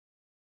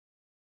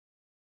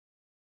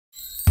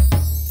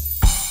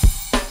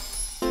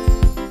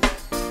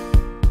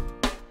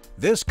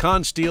This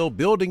Consteel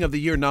Building of the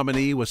Year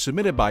nominee was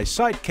submitted by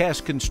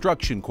SiteCast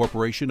Construction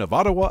Corporation of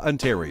Ottawa,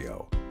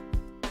 Ontario.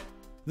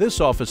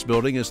 This office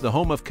building is the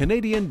home of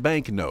Canadian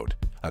Banknote,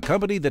 a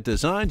company that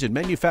designs and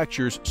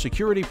manufactures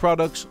security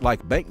products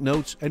like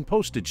banknotes and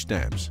postage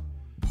stamps.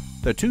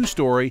 The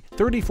two-story,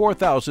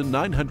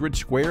 34,900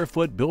 square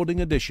foot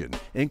building addition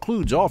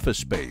includes office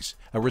space,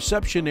 a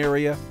reception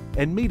area,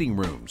 and meeting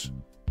rooms.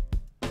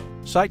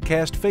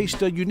 SiteCast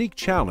faced a unique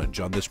challenge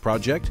on this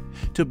project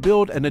to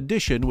build an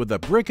addition with a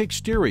brick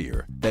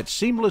exterior that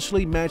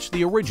seamlessly matched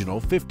the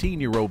original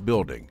 15-year-old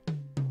building.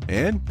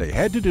 And they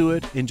had to do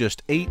it in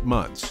just 8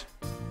 months.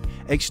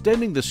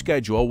 Extending the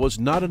schedule was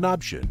not an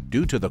option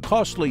due to the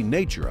costly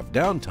nature of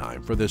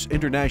downtime for this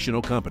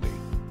international company.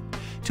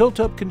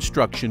 Tilt-Up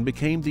Construction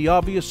became the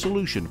obvious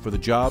solution for the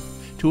job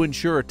to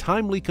ensure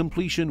timely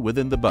completion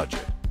within the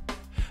budget.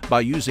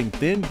 By using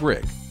thin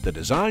brick, the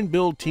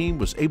design-build team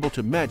was able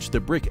to match the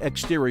brick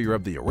exterior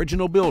of the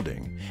original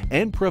building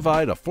and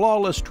provide a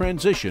flawless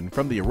transition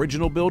from the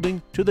original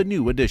building to the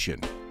new addition.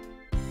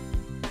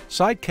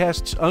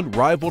 SiteCast's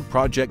unrivaled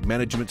project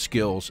management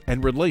skills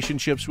and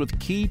relationships with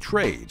key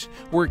trades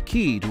were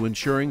key to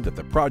ensuring that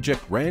the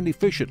project ran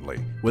efficiently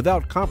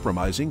without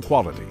compromising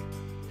quality.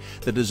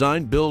 The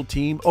design-build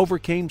team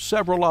overcame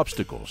several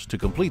obstacles to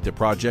complete the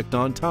project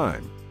on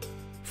time.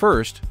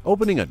 First,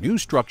 opening a new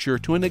structure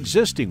to an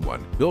existing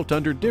one built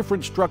under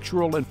different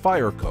structural and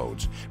fire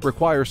codes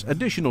requires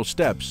additional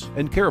steps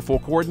and careful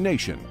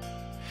coordination.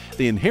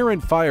 The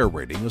inherent fire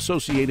rating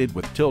associated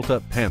with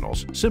tilt-up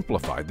panels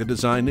simplified the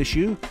design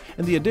issue,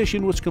 and the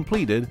addition was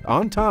completed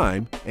on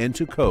time and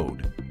to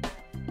code.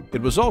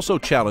 It was also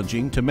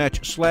challenging to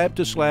match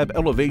slab-to-slab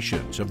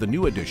elevations of the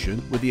new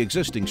addition with the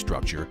existing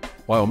structure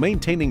while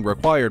maintaining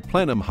required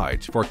plenum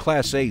heights for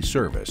Class A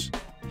service.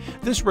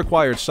 This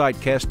required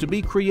SiteCast to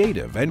be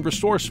creative and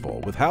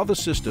resourceful with how the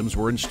systems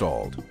were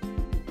installed.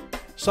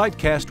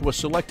 SiteCast was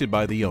selected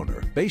by the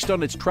owner based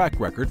on its track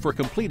record for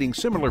completing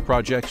similar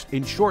projects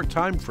in short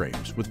time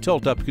frames with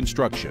Tilt-Up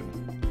Construction.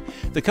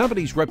 The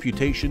company's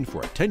reputation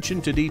for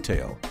attention to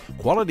detail,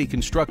 quality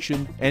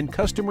construction, and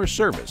customer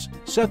service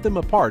set them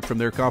apart from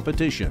their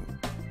competition.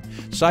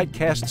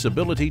 SiteCast's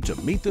ability to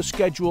meet the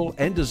schedule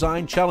and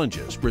design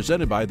challenges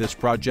presented by this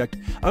project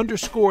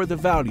underscore the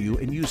value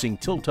in using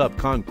tilt-up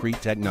concrete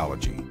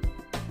technology.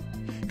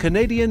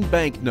 Canadian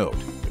Banknote,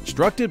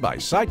 constructed by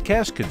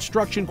SiteCast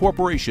Construction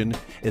Corporation,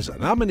 is a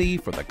nominee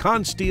for the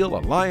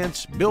Consteel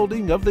Alliance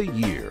Building of the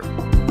Year.